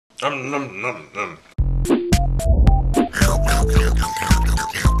Hamburger.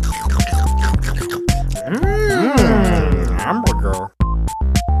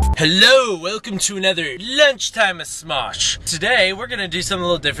 Hello, welcome to another lunchtime of Smosh. Today, we're gonna do something a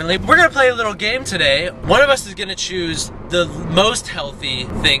little differently. We're gonna play a little game today. One of us is gonna choose the most healthy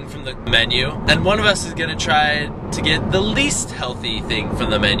thing from the menu, and one of us is gonna try to get the least healthy thing from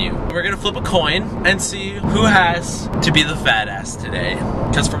the menu. We're gonna flip a coin and see who has to be the fat ass today.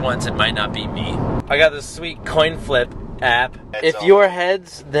 Because for once, it might not be me. I got this sweet coin flip app. If you're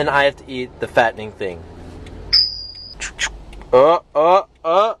heads, then I have to eat the fattening thing.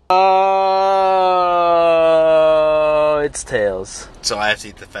 It's tails. So I have to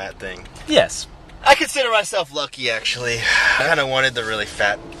eat the fat thing. Yes. I consider myself lucky, actually. I kind of wanted the really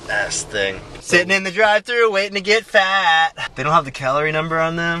fat ass thing. Sitting in the drive-thru waiting to get fat. They don't have the calorie number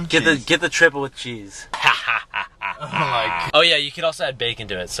on them. Get the triple with cheese. Oh my God. Oh yeah, you can also add bacon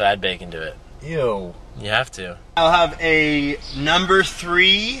to it, so add bacon to it. Ew. You have to. I'll have a number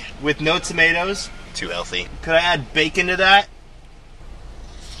 3 with no tomatoes. Too healthy. Could I add bacon to that?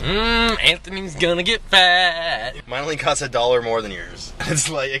 Anthony's gonna get fat. Mine only costs $1 more than yours. It's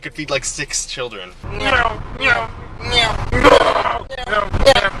like, it could feed like 6 children.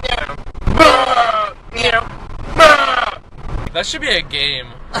 That should be a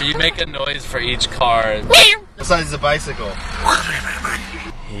game where you make a noise for each car. Besides the bicycle.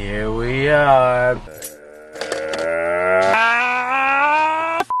 Here we are.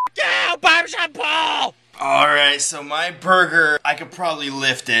 Barbershop Paul! Alright, so my burger, I could probably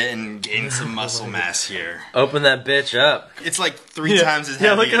lift it and gain some muscle mass here. Open that bitch up. It's like 3 times as heavy.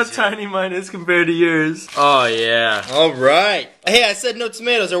 Yeah, look how tiny mine is compared to yours. Oh yeah. Alright. Hey, I said no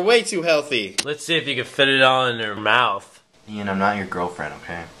tomatoes, they're way too healthy. Let's see if you can fit it all in your mouth. Ian, I'm not your girlfriend,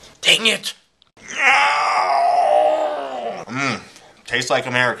 okay? Dang it! Tastes like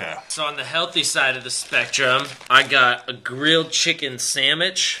America. So on the healthy side of the spectrum, I got a grilled chicken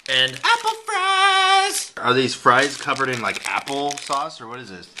sandwich and apple fries. Are these fries covered in like apple sauce or what is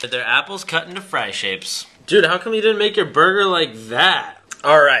this? They're apples cut into fry shapes. Dude, how come you didn't make your burger like that?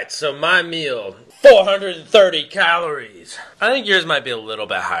 Alright, so my meal, 430 calories. I think yours might be a little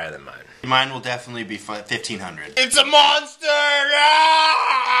bit higher than mine. Mine will definitely be 1,500. It's a monster!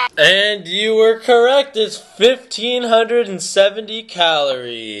 Ah! And you were correct, it's 1,570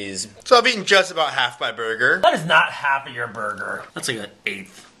 calories. So I've eaten just about half my burger. That is not half of your burger. That's like an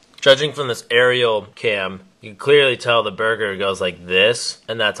eighth. Judging from this aerial cam, you can clearly tell the burger goes like this,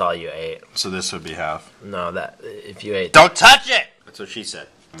 and that's all you ate. So this would be half. No, that, if you ate... Don't touch it! That's what she said.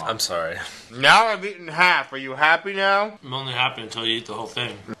 I'm sorry. Now I've eaten half. Are you happy now? I'm only happy until you eat the whole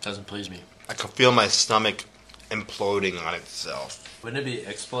thing. It doesn't please me. I can feel my stomach imploding on itself. Wouldn't it be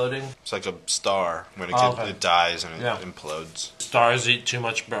exploding? It's like a star when it, it dies and it implodes. Stars eat too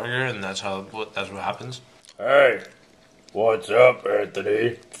much burger, and that's what happens. Hey, what's up,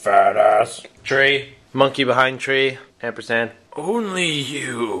 Anthony? Fat ass. Tree. Monkey behind tree. Ampersand. Only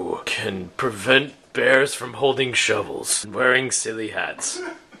you can prevent bears from holding shovels and wearing silly hats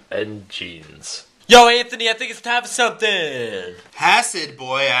and jeans. Yo, Anthony, I think it's time for something. Acid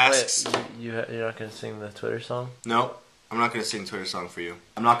Boy asks... Wait, you're not going to sing the Twitter song? No, I'm not going to sing Twitter song for you.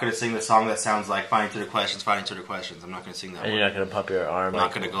 I'm not going to sing the song that sounds like finding Twitter questions, finding Twitter questions. I'm not going to sing that And one. you're not going to pump your arm? I'm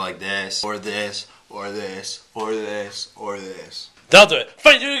not going to go like this, or this, or this, or this, or this. Don't do it.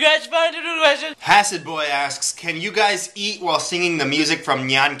 Find Twitter question, find Twitter question. Acid Boy asks, can you guys eat while singing the music from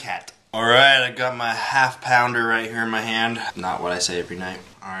Nyan Cat? Alright, I got my half pounder right here in my hand. Not what I say every night.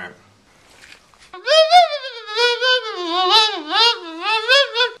 Alright.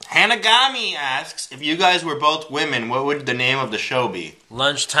 Hanagami asks, if you guys were both women, what would the name of the show be?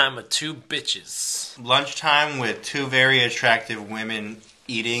 Lunchtime with 2 bitches. Lunchtime with 2 very attractive women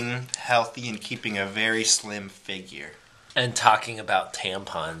eating healthy and keeping a very slim figure. And talking about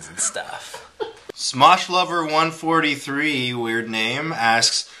tampons and stuff. Smosh Lover 143, weird name,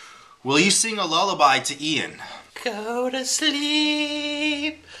 asks, will you sing a lullaby to Ian? Go to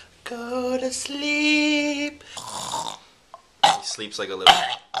sleep, go to sleep. He sleeps like a little...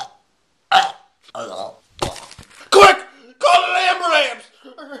 Quick! Call the ambulance!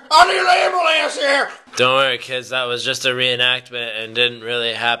 I need an ambulance here! Don't worry, kids, that was just a reenactment and didn't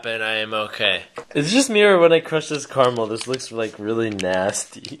really happen. I am okay. It's just me or when I crush this caramel, this looks like really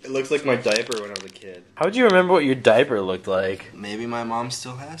nasty. It looks like my diaper when I was a kid. How would you remember what your diaper looked like? Maybe my mom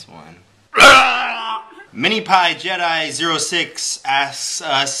still has one. Mini Pie Jedi 06 asks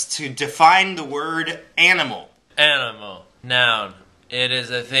us to define the word animal. Animal. Noun. It is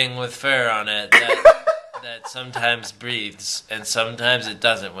a thing with fur on it that that sometimes breathes and sometimes it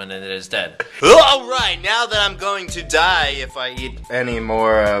doesn't when it is dead. Alright, now that I'm going to die if I eat any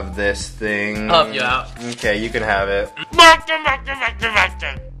more of this thing. I'll help you out. Okay, you can have it.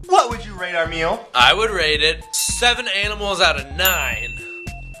 What would you rate our meal? I would rate it 7 animals out of 9.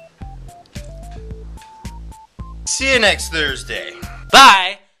 See you next Thursday.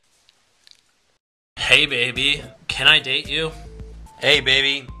 Bye! Hey baby, can I date you? Hey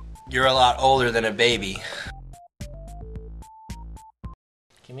baby, you're a lot older than a baby.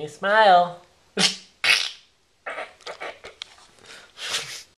 Give me a smile.